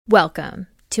Welcome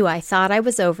to I Thought I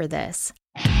Was Over This.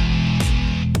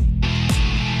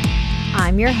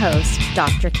 I'm your host,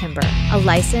 Dr. Kimber, a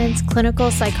licensed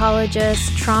clinical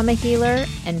psychologist, trauma healer,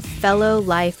 and fellow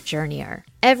life journeyer.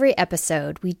 Every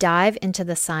episode, we dive into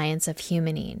the science of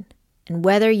humaning. And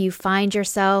whether you find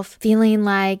yourself feeling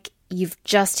like you've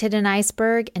just hit an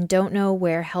iceberg and don't know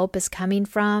where help is coming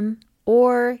from,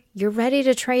 or you're ready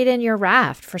to trade in your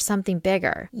raft for something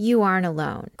bigger, you aren't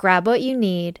alone. Grab what you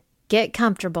need, get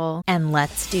comfortable, and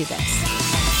let's do this.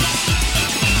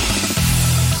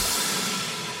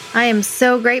 I am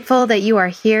so grateful that you are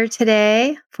here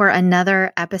today for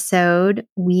another episode.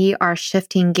 We are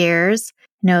shifting gears.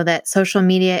 Know that social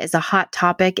media is a hot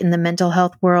topic in the mental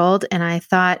health world, and I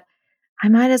thought I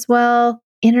might as well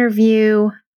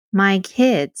interview my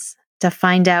kids to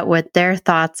find out what their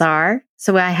thoughts are.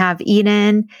 So I have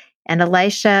Eden and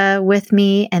Elisha with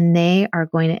me, and they are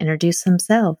going to introduce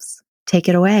themselves. Take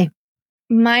it away.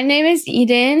 My name is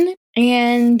Eden,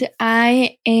 and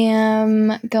I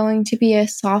am going to be a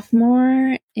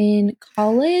sophomore in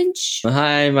college.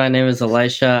 Hi, my name is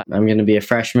Elisha. I'm going to be a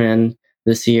freshman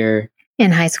this year.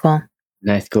 In high school. In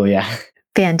high school, yeah.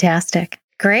 Fantastic.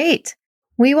 Great.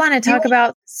 We want to talk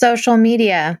about social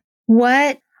media.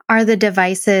 What are the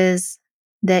devices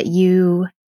that you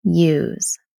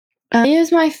use? I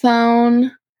use my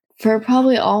phone for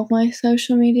probably all of my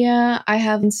social media. I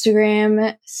have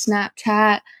Instagram,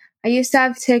 Snapchat. I used to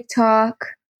have TikTok.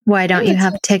 Why don't you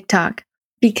have TikTok?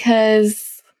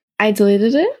 Because I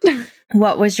deleted it.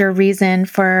 What was your reason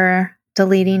for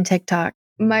deleting TikTok?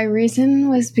 My reason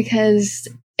was because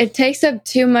it takes up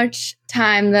too much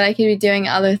time that I could be doing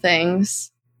other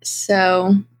things.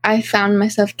 So I found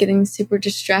myself getting super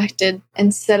distracted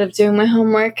instead of doing my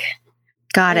homework.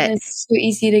 Got it. It's too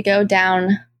easy to go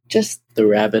down just the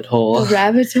rabbit hole. The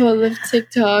rabbit hole of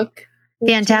TikTok.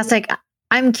 Fantastic.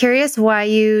 I'm curious why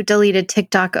you deleted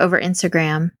TikTok over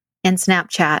Instagram and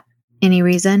Snapchat. Any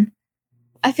reason?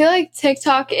 I feel like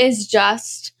TikTok is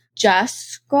just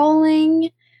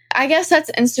scrolling. I guess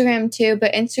that's Instagram too,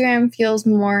 but Instagram feels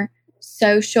more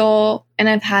social and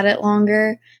I've had it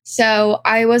longer. So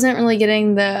I wasn't really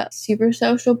getting the super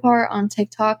social part on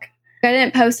TikTok. I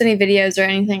didn't post any videos or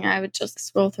anything. I would just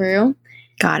scroll through.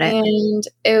 Got it. And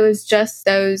it was just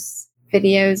those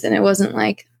videos, and it wasn't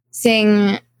like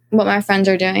seeing what my friends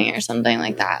are doing or something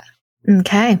like that.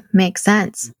 Okay. Makes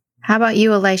sense. How about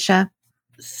you, Elisha?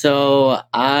 So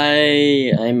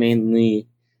I mainly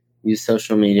use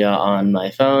social media on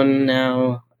my phone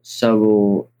now.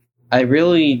 So I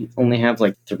really only have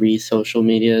like 3 social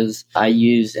medias. I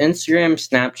use Instagram,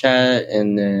 Snapchat,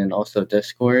 and then also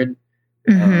Discord.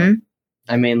 Mm-hmm.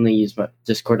 I mainly use my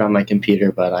Discord on my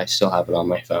computer, but I still have it on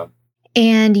my phone.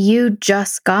 And you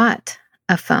just got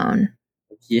a phone.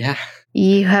 Yeah.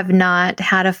 You have not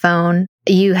had a phone.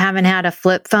 You haven't had a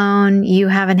flip phone. You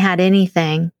haven't had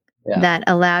anything that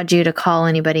allowed you to call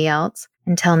anybody else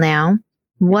until now.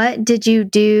 What did you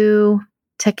do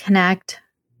to connect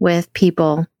with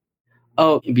people?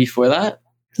 Oh, before that?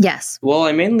 Yes. Well,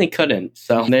 I mainly couldn't,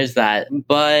 so there's that.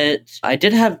 But I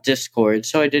did have Discord,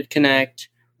 so I did connect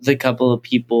with a couple of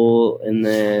people, and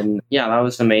then, that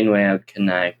was the main way I would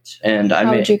connect. And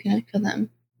How would you connect with them?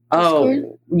 Discord?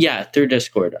 Oh, yeah, through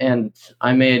Discord. And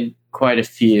I made quite a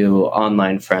few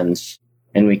online friends,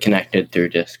 and we connected through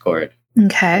Discord.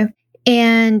 Okay.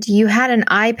 And you had an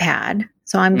iPad,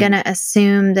 so I'm going to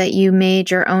assume that you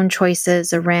made your own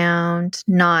choices around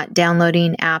not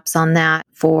downloading apps on that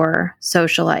for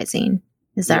socializing.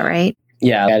 Is that right?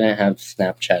 Yeah, I didn't have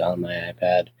Snapchat on my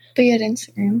iPad. But you had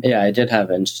Instagram. Yeah, I did have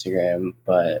Instagram,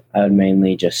 but I would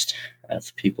mainly just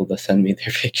ask people to send me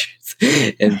their pictures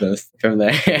and post from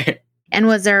there. And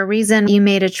was there a reason you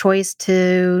made a choice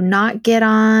to not get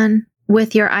on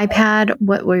with your iPad?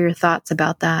 What were your thoughts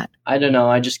about that? I don't know.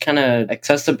 I just kind of,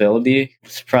 accessibility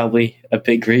is probably a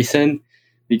big reason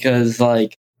because,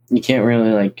 you can't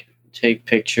really, take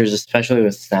pictures, especially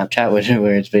with Snapchat,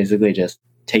 where it's basically just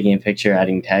taking a picture,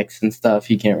 adding text and stuff.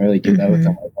 You can't really do that with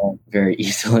the phone very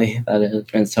easily, that is.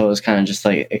 And so it was kind of just,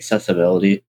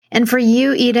 accessibility. And for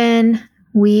you, Eden,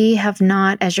 we have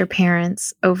not, as your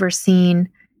parents, overseen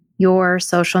your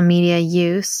social media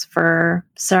use for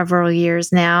several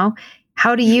years now.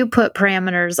 How do you put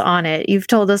parameters on it? You've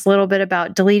told us a little bit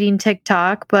about deleting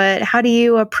TikTok, but how do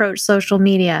you approach social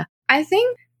media? I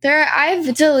think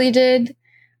I've deleted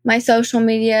my social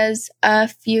medias a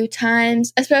few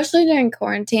times, especially during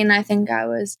quarantine. I think I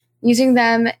was using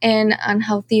them in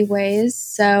unhealthy ways.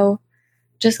 So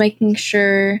just making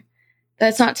sure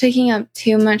that's not taking up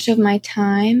too much of my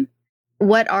time.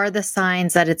 What are the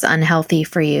signs that it's unhealthy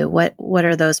for you? What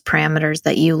are those parameters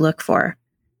that you look for?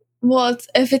 Well,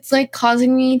 if it's like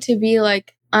causing me to be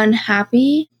like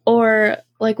unhappy, or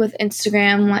like with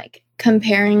Instagram, like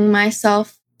comparing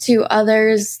myself to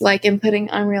others, like and putting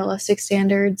unrealistic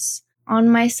standards on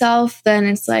myself, then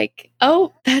it's like,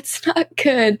 oh, that's not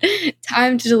good.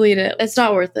 Time to delete it. It's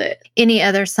not worth it. Any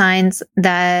other signs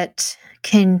that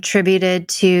contributed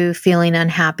to feeling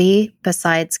unhappy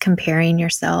besides comparing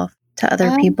yourself to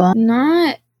other people?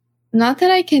 Not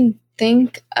that I can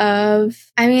think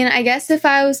of. I mean, I guess if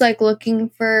I was like looking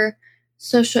for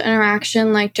social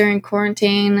interaction like during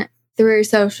quarantine through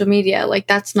social media, like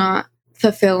that's not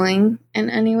fulfilling in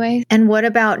any way. And what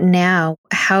about now?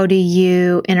 How do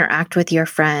you interact with your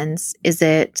friends? Is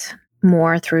it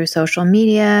more through social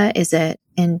media? Is it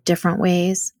in different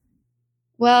ways?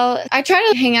 Well, I try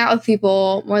to hang out with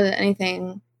people more than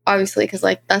anything, obviously, because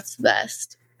like that's the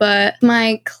best. But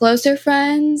my closer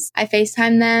friends, I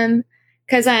FaceTime them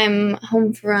because I'm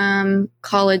home from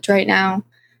college right now.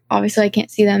 Obviously, I can't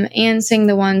see them, and seeing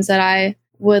the ones that I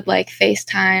would like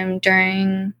FaceTime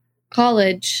during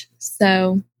college.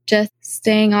 So just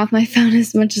staying off my phone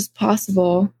as much as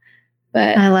possible.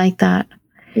 But I like that.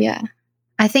 Yeah.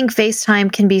 I think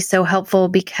FaceTime can be so helpful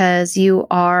because you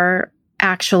are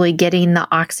actually getting the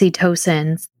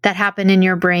oxytocins that happen in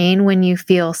your brain when you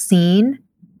feel seen,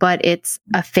 but it's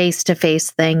a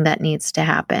face-to-face thing that needs to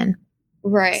happen.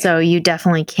 Right. So you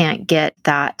definitely can't get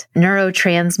that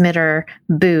neurotransmitter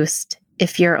boost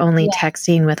if you're only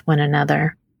texting with one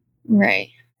another. Right.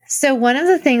 So one of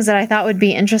the things that I thought would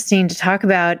be interesting to talk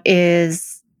about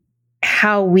is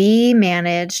how we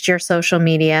managed your social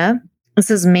media.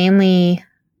 This is mainly,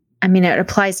 I mean, it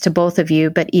applies to both of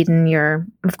you, but Eden, you're,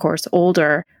 of course,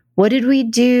 older. What did we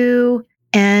do?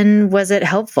 And was it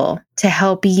helpful to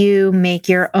help you make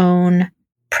your own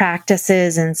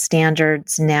practices and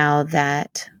standards now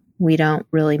that we don't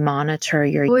really monitor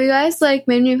your... Well, you guys like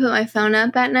made me put my phone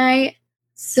up at night.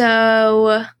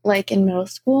 So like in middle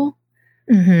school,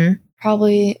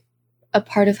 probably a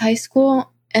part of high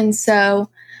school. And so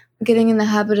getting in the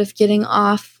habit of getting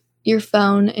off your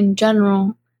phone in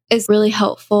general is really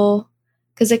helpful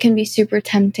because it can be super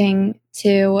tempting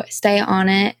to stay on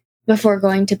it before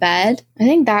going to bed. I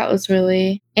think that was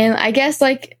really, and I guess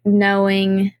like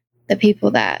knowing the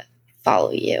people that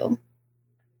follow you.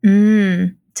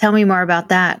 Tell me more about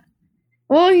that.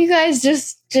 Well, you guys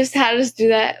just had us do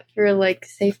that for like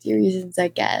safety reasons, I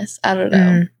guess. I don't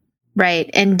know. Right.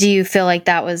 And do you feel like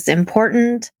that was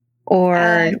important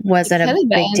or was it a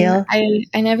big deal?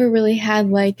 I never really had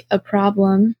like a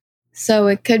problem. So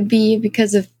it could be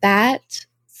because of that.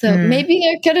 So maybe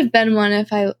there could have been one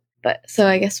so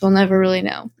I guess we'll never really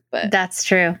know. But that's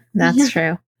true. That's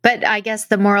true. But I guess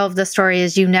the moral of the story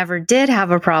is you never did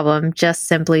have a problem just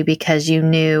simply because you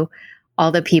knew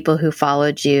all the people who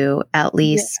followed you at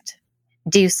least. Yeah.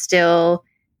 Do you still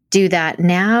do that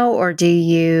now or do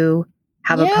you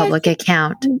have a public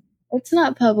account? It's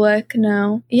not public,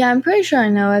 no. Yeah, I'm pretty sure I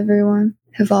know everyone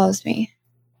who follows me.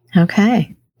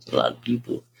 Okay. A lot of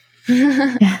people.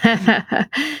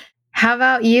 How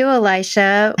about you,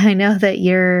 Elisha? I know that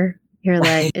you're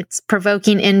like, it's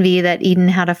provoking envy that Eden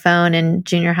had a phone in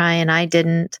junior high and I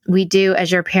didn't. We do,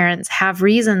 as your parents, have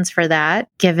reasons for that,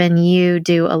 given you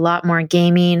do a lot more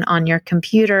gaming on your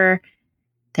computer.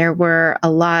 There were a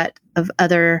lot of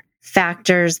other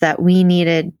factors that we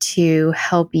needed to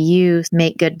help you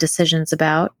make good decisions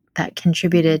about that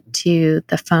contributed to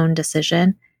the phone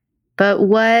decision. But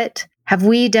what have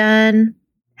we done?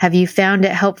 Have you found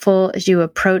it helpful as you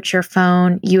approach your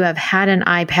phone? You have had an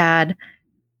iPad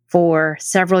for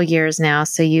several years now,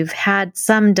 so you've had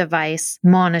some device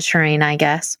monitoring, I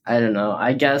guess. I don't know.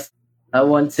 I guess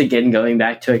once again, going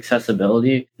back to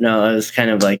accessibility, no, it was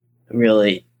kind of like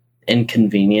really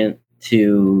inconvenient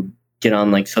to get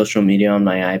on like social media on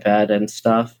my iPad and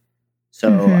stuff.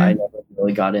 So I never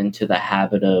really got into the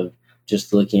habit of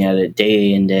just looking at it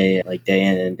day in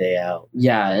and day out.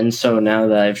 Yeah, and so now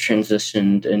that I've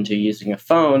transitioned into using a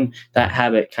phone, that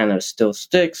habit kind of still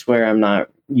sticks where I'm not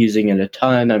using it a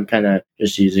ton. I'm kind of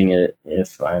just using it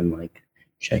if I'm like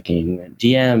checking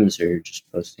DMs or just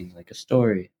posting like a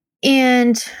story.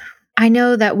 And I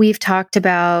know that we've talked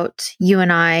about, you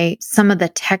and I, some of the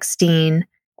texting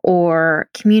or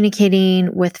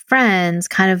communicating with friends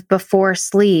kind of before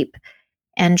sleep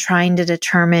and trying to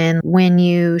determine when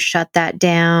you shut that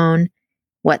down,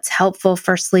 what's helpful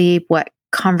for sleep, what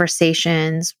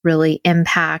conversations really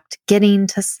impact getting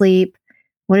to sleep.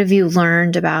 What have you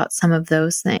learned about some of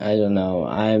those things? I don't know.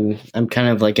 I'm kind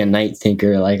of like a night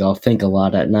thinker. Like I'll think a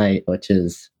lot at night, which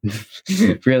is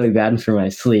really bad for my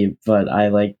sleep. But I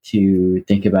like to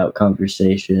think about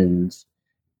conversations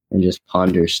and just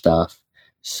ponder stuff.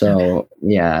 So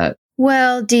yeah,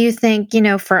 Well, do you think,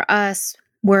 for us,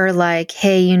 we're like,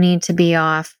 hey, you need to be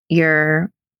off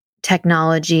your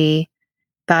technology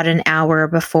about an hour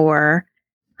before?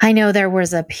 I know there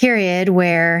was a period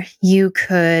where you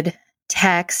could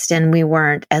text and we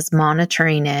weren't as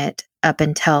monitoring it up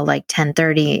until like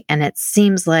 10:30. And it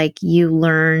seems like you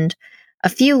learned a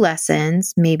few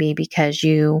lessons, maybe because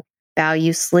you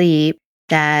value sleep,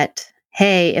 that,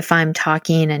 hey, if I'm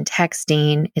talking and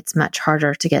texting, it's much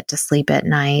harder to get to sleep at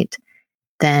night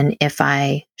than if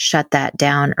I shut that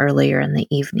down earlier in the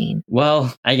evening.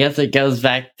 Well, I guess it goes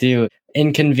back to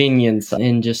inconvenience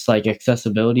and just like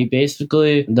accessibility.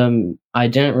 Basically, I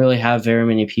didn't really have very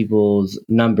many people's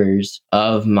numbers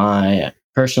of my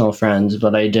personal friends,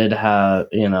 but I did have,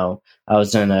 I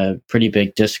was in a pretty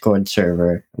big Discord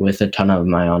server with a ton of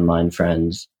my online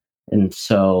friends. And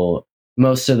so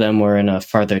most of them were in a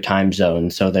farther time zone.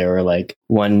 So they were like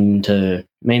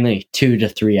mainly 2 to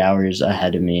 3 hours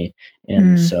ahead of me.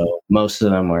 And so most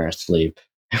of them were asleep.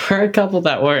 There were a couple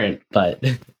that weren't, but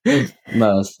for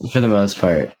the most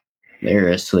part, they were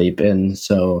asleep. And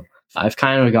so I've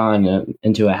kind of gone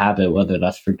into a habit, whether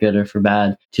that's for good or for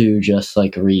bad, to just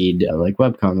like read like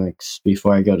webcomics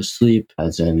before I go to sleep,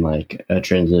 as in like a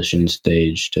transition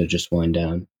stage to just wind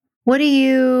down. What do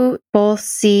you both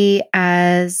see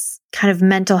as kind of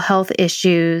mental health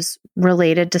issues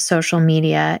related to social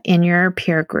media in your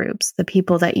peer groups, the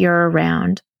people that you're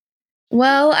around?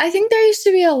 Well, I think there used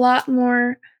to be a lot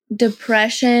more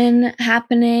depression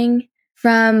happening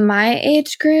from my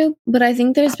age group, but I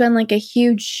think there's been like a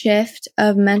huge shift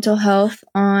of mental health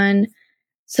on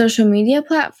social media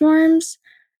platforms.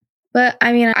 But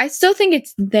I mean, I still think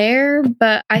it's there,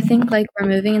 but I think like we're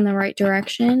moving in the right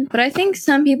direction. But I think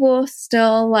some people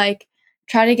still like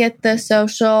try to get the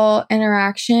social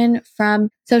interaction from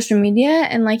social media.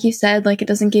 And like you said, like it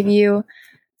doesn't give you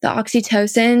the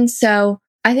oxytocin. So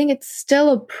I think it's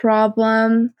still a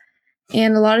problem.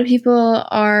 And a lot of people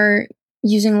are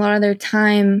using a lot of their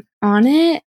time on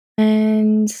it.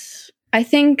 And I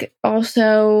think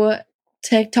also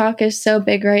TikTok is so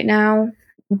big right now,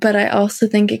 but I also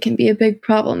think it can be a big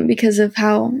problem because of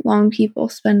how long people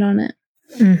spend on it.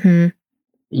 Mm-hmm.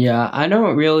 Yeah, I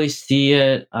don't really see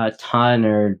it a ton,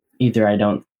 or either I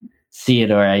don't see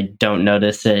it or I don't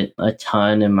notice it a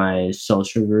ton in my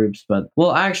social groups. But,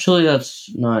 well, actually, that's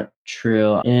not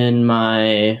true. In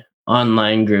my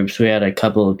online groups, we had a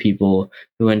couple of people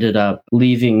who ended up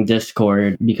leaving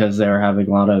Discord because they were having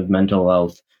a lot of mental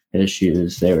health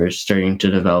issues. They were starting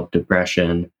to develop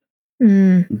depression.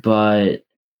 But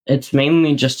it's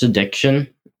mainly just addiction,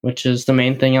 which is the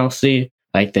main thing I'll see.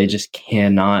 Like, they just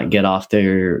cannot get off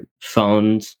their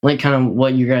phones. Like, kind of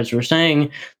what you guys were saying,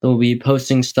 they'll be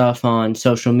posting stuff on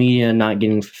social media and not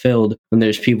getting fulfilled when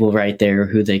there's people right there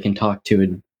who they can talk to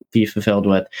and be fulfilled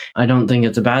with. I don't think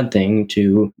it's a bad thing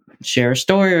to share a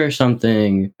story or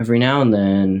something every now and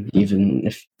then. Even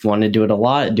if you want to do it a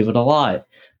lot, do it a lot.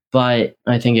 But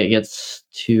I think it gets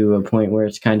to a point where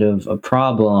it's kind of a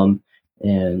problem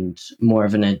and more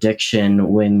of an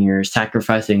addiction when you're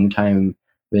sacrificing time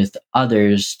with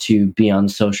others to be on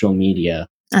social media.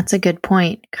 That's a good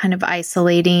point. Kind of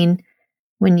isolating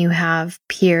when you have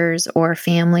peers or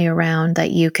family around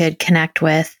that you could connect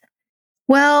with.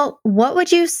 Well, what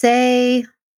would you say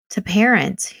to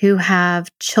parents who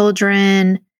have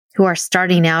children who are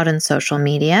starting out in social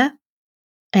media?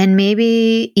 And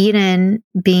maybe Eden,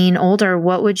 being older,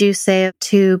 what would you say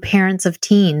to parents of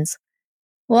teens?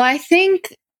 Well, I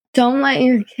think don't let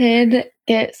your kid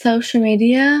get social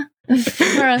media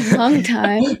for a long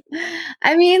time.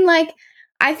 I mean, like,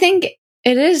 I think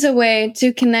it is a way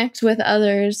to connect with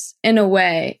others in a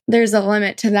way. There's a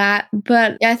limit to that.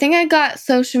 But yeah, I think I got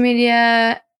social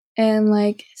media in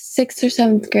like 6th or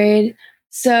 7th grade.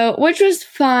 So, which was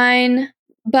fine.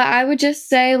 But I would just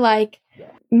say, like,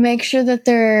 make sure that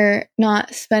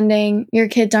your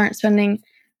kids aren't spending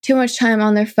too much time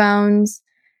on their phones,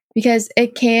 because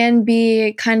it can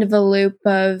be kind of a loop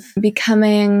of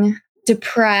becoming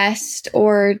depressed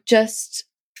or just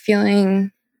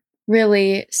feeling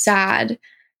really sad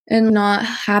and not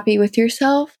happy with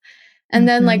yourself. And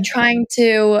then like trying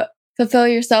to fulfill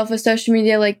yourself with social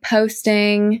media, like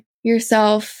posting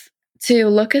yourself to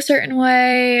look a certain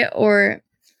way or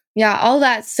all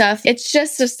that stuff. It's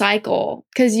just a cycle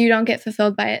because you don't get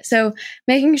fulfilled by it. So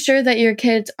making sure that your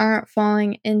kids aren't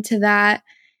falling into that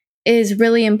is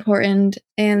really important,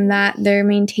 and that they're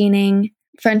maintaining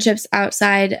friendships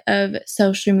outside of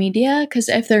social media, because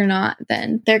if they're not,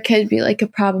 then there could be like a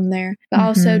problem there. But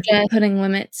also just putting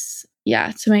limits,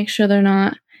 to make sure they're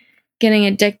not getting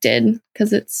addicted,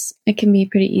 because it can be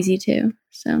pretty easy too.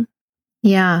 So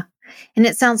yeah. And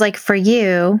it sounds like for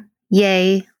you,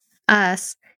 yay,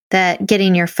 us that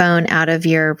getting your phone out of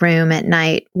your room at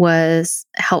night was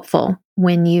helpful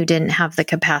when you didn't have the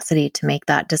capacity to make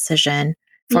that decision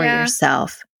for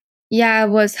yourself. Yeah, it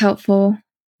was helpful.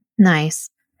 Nice.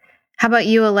 How about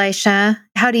you, Elisha?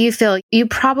 How do you feel? You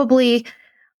probably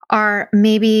are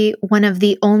maybe one of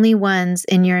the only ones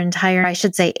in your entire, I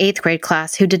should say, 8th grade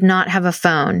class who did not have a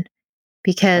phone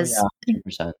because... Oh, yeah,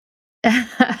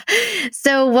 100%.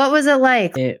 So what was it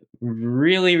like? It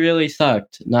really, really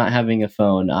sucked not having a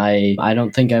phone. I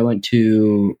don't think I went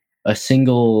to a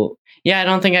single... Yeah, I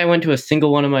don't think I went to a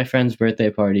single one of my friends'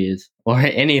 birthday parties or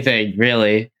anything,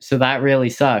 really. So that really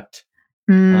sucked.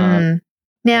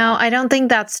 Now, I don't think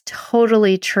that's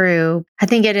totally true. I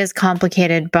think it is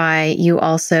complicated by you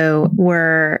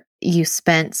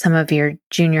spent some of your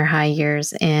junior high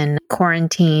years in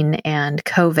quarantine and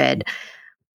COVID,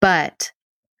 but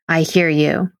I hear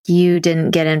you. You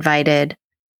didn't get invited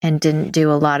and didn't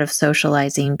do a lot of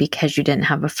socializing because you didn't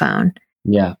have a phone.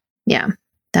 Yeah. Yeah,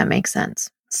 that makes sense.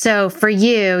 So for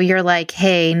you, you're like,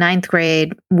 hey, 9th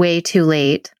grade, way too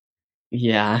late.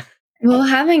 Yeah. Well,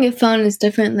 having a phone is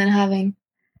different than having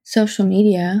social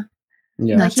media.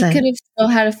 Yeah. Like he could have still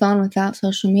had a phone without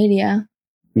social media.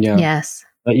 Yeah. Yes.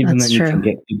 But even then, true. you can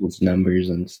get people's numbers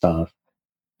and stuff.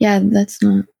 Yeah, that's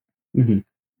not. Mm-hmm.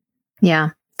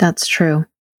 Yeah, that's true.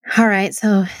 All right.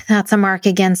 So that's a mark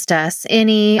against us.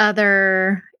 Any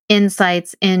other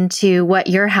insights into what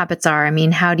your habits are? I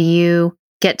mean, how do you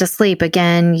get to sleep?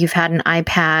 Again, you've had an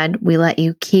iPad. We let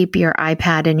you keep your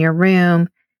iPad in your room.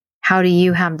 How do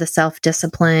you have the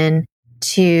self-discipline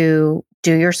to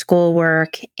do your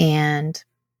schoolwork and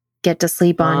get to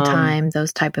sleep on time,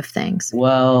 those type of things?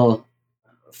 Well,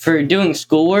 for doing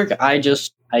schoolwork, I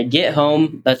get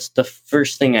home. That's the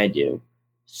first thing I do.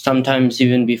 Sometimes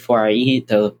even before I eat,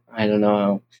 though I don't know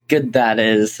how good that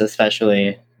is,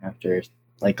 especially after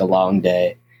like a long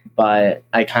day. But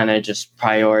I kind of just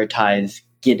prioritize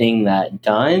getting that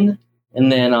done,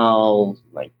 and then I'll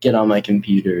like get on my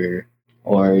computer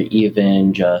or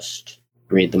even just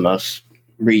read the most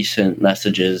recent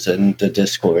messages in the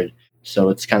Discord. So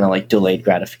it's kind of like delayed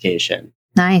gratification.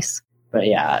 Nice. But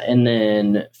yeah, and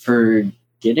then for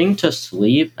getting to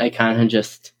sleep, I kind of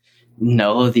just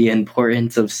know the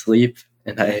importance of sleep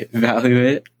and I value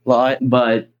it a lot.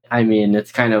 But I mean,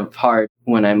 it's kind of hard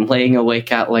when I'm laying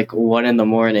awake at like 1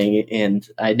 a.m. and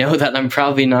I know that I'm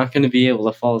probably not going to be able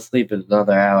to fall asleep in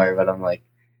another hour, but I'm like,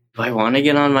 do I want to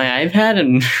get on my iPad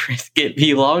and risk it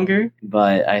be longer?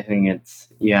 But I think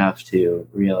you have to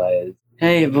realize,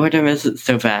 hey, boredom isn't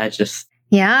so bad.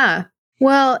 Yeah.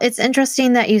 Well, it's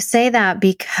interesting that you say that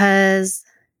because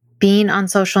being on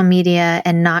social media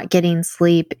and not getting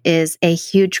sleep is a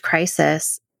huge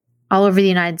crisis all over the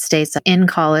United States. In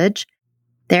college,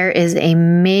 there is a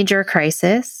major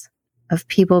crisis of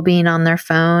people being on their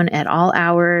phone at all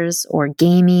hours or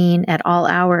gaming at all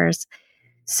hours.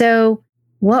 So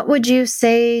what would you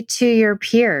say to your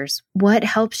peers? What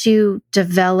helps you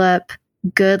develop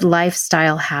good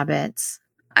lifestyle habits?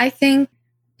 I think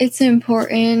it's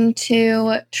important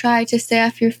to try to stay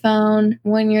off your phone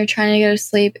when you're trying to go to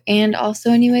sleep and also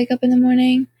when you wake up in the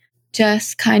morning.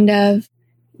 Just kind of,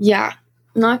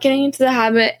 not getting into the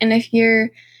habit. And if you're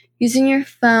using your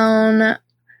phone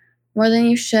more than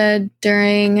you should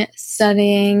during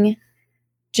studying,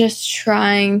 just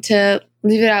trying to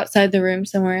leave it outside the room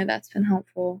somewhere. That's been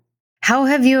helpful. How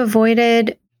have you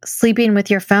avoided sleeping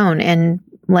with your phone and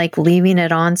like leaving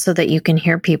it on so that you can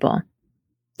hear people?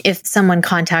 If someone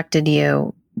contacted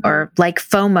you or like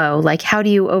FOMO, like how do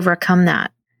you overcome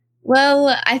that?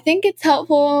 Well, I think it's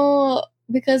helpful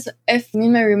because if me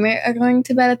and my roommate are going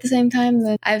to bed at the same time,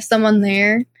 then I have someone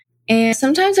there. And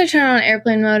sometimes I turn on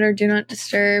airplane mode or do not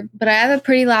disturb, but I have a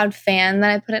pretty loud fan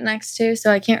that I put it next to,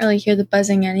 so I can't really hear the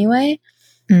buzzing anyway.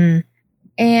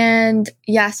 And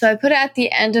so I put it at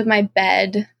the end of my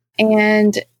bed,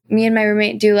 and me and my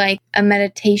roommate do like a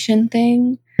meditation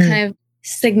thing, kind of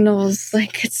signals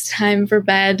like it's time for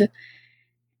bed.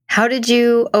 How did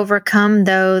you overcome,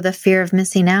 though, the fear of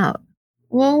missing out?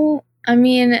 Well, I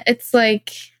mean, it's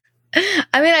like,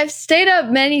 I've stayed up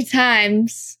many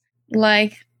times.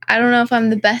 Like, I don't know if I'm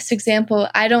the best example.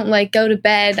 I don't like go to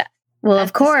bed. Well,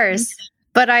 of course.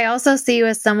 But I also see you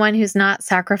as someone who's not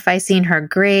sacrificing her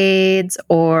grades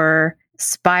or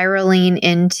spiraling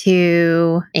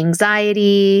into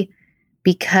anxiety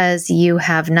because you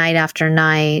have night after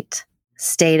night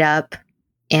stayed up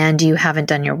and you haven't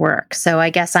done your work. So I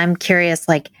guess I'm curious,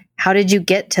 like, how did you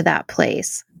get to that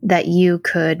place that you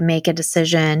could make a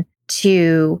decision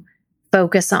to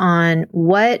focus on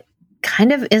what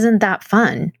kind of isn't that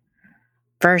fun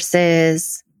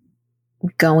versus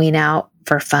going out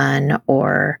for fun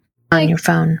or on your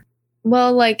phone?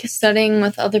 Well, like studying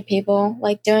with other people,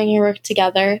 like doing your work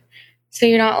together. So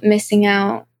you're not missing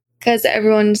out because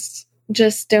everyone's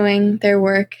just doing their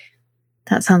work.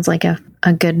 That sounds like a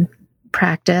good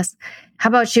practice. How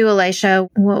about you, Elisha?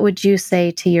 What would you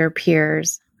say to your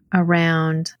peers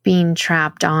around being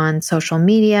trapped on social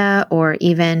media or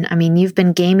even, I mean, you've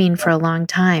been gaming for a long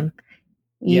time.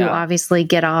 You obviously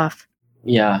get off.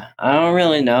 Yeah, I don't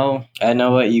really know. I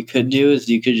know what you could do is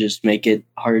you could just make it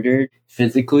harder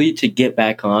physically to get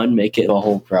back on, make it a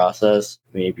whole process.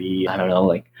 Maybe, I don't know,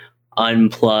 like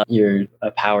unplug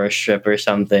a power strip or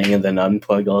something and then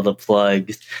unplug all the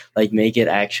plugs. Like make it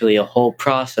actually a whole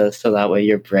process so that way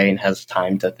your brain has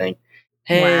time to think,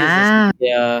 hey, wow.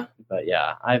 But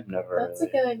yeah, I've never. That's a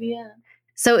good idea.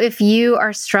 So if you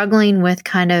are struggling with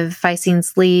kind of fighting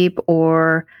sleep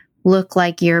or look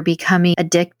like you're becoming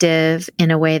addictive in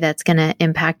a way that's going to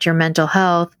impact your mental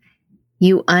health,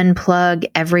 you unplug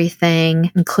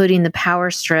everything, including the power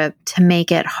strip, to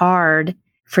make it hard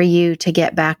for you to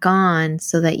get back on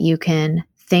so that you can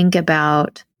think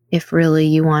about if really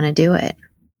you want to do it.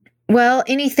 Well,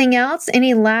 anything else?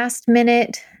 Any last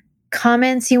minute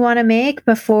comments you want to make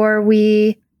before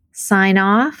we sign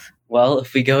off? Well,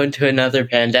 if we go into another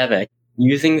pandemic,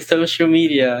 using social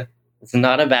media is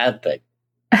not a bad thing.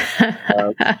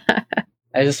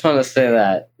 I just want to say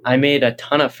that I made a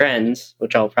ton of friends,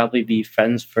 which I'll probably be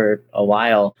friends for a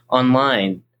while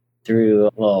online through,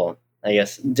 well, I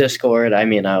guess Discord. I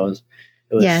mean, it was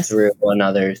Yes. through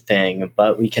another thing,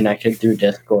 but we connected through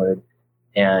Discord.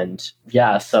 And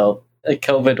yeah, so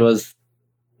COVID was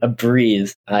a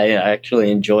breeze. I actually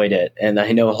enjoyed it. And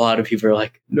I know a lot of people are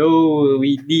like, no,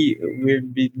 we're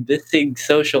missing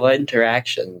social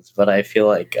interactions. But I feel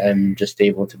like I'm just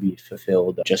able to be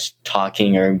fulfilled just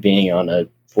talking or being on a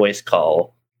voice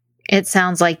call. It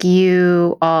sounds like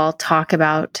you all talk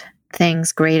about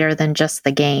things greater than just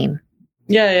the game.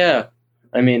 Yeah.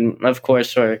 I mean, of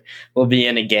course, we'll be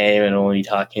in a game and we'll be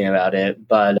talking about it.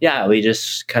 But yeah, we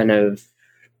just kind of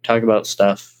talk about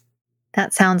stuff.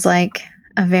 That sounds like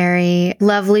a very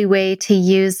lovely way to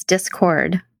use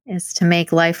Discord, is to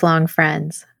make lifelong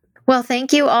friends. Well,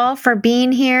 thank you all for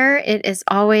being here. It is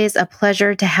always a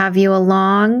pleasure to have you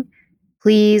along.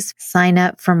 Please sign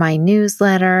up for my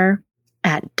newsletter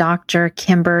at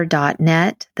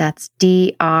drkimber.net. That's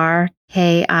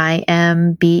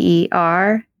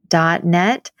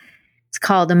drkimber.net. It's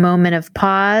called A Moment of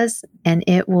Pause, and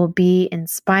it will be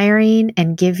inspiring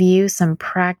and give you some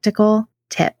practical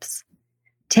tips.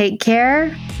 Take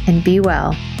care and be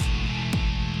well.